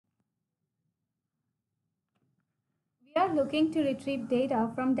We are looking to retrieve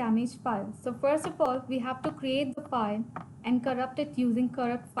data from damaged files. So first of all, we have to create the file and corrupt it using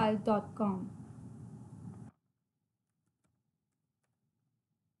corruptfile.com.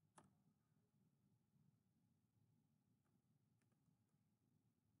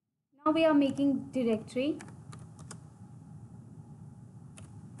 Now we are making directory.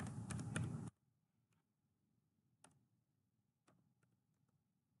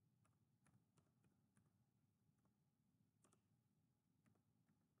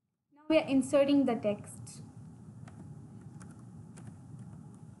 Now we are inserting the text.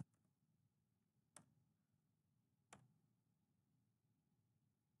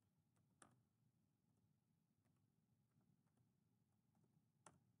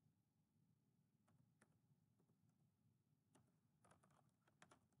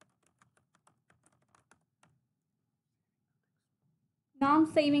 Now I'm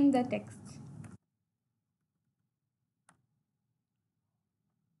saving the text.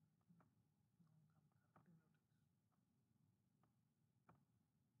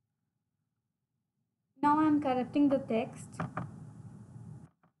 Now I'm correcting the text.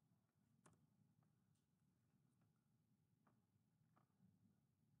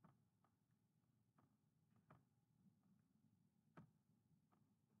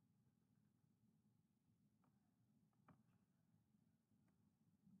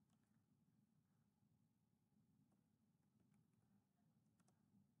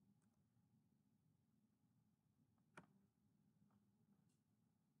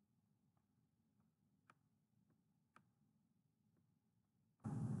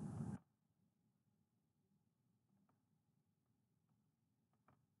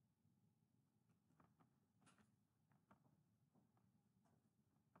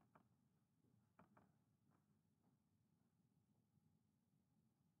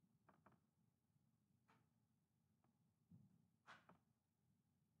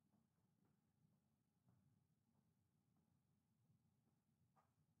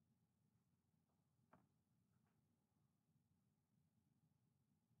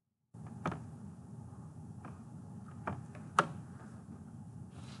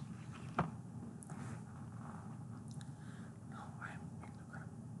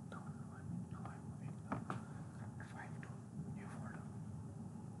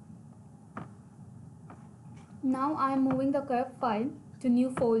 Now I am moving the corrupt file to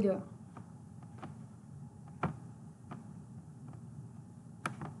new folder.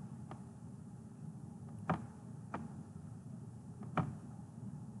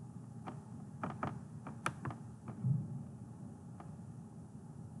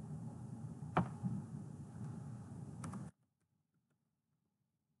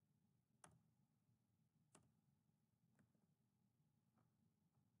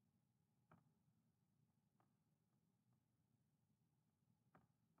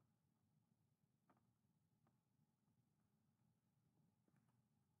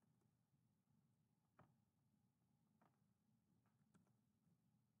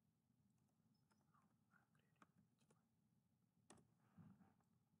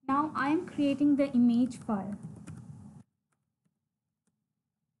 Now I am creating the image file.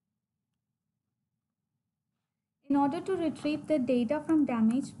 In order to retrieve the data from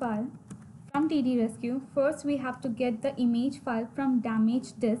damaged file from ddrescue, first we have to get the image file from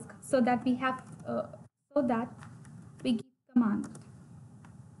damaged disk so that we give command.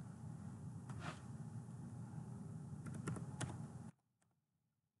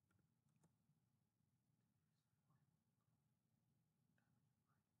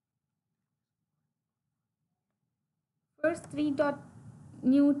 First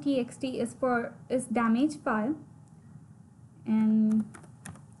 3.new txt is damage file, and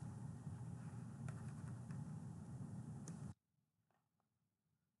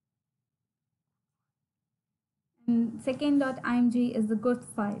second.img is the good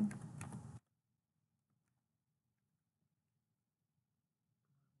file.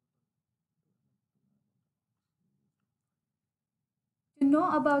 To know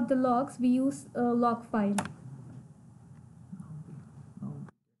about the logs, we use a log file.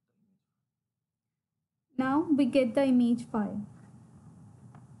 Now we get the image file.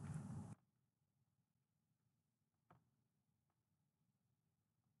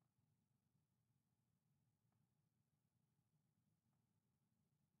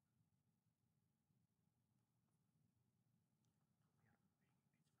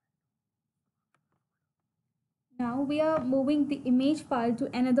 Now we are moving the image file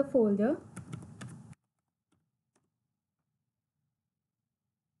to another folder.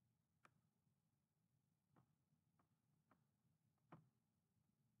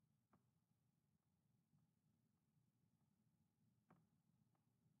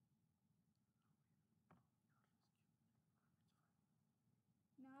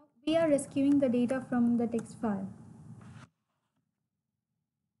 We are rescuing the data from the text file.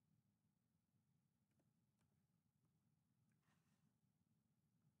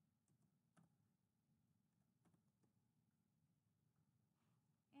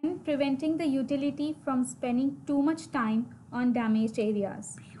 And preventing the utility from spending too much time on damaged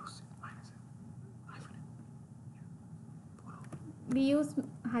areas. We use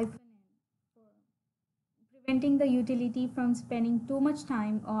hyphen N for preventing the utility from spending too much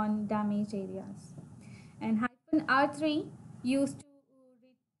time on damaged areas. And hyphen R3 used to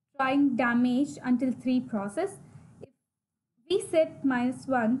retrying damaged until 3 process. If we set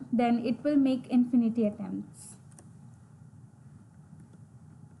 -1, then it will make infinity attempts.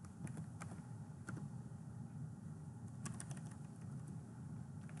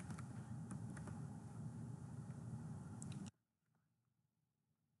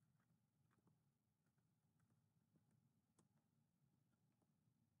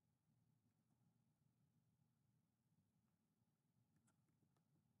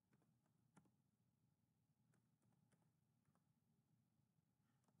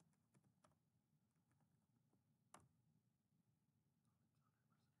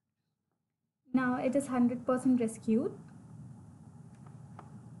 Now it is 100% rescued.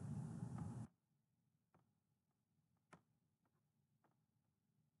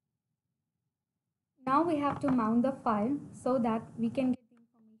 Now we have to mount the file so that we can get the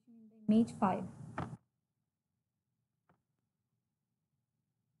information in the image file.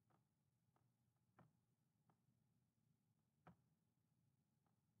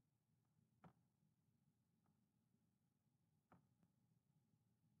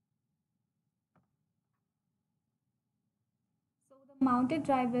 So the mounted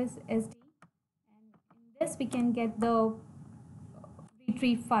drive is SD, and in this we can get the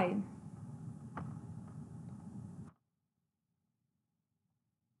retrieve file.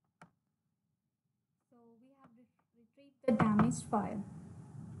 So we have retrieved the damaged file.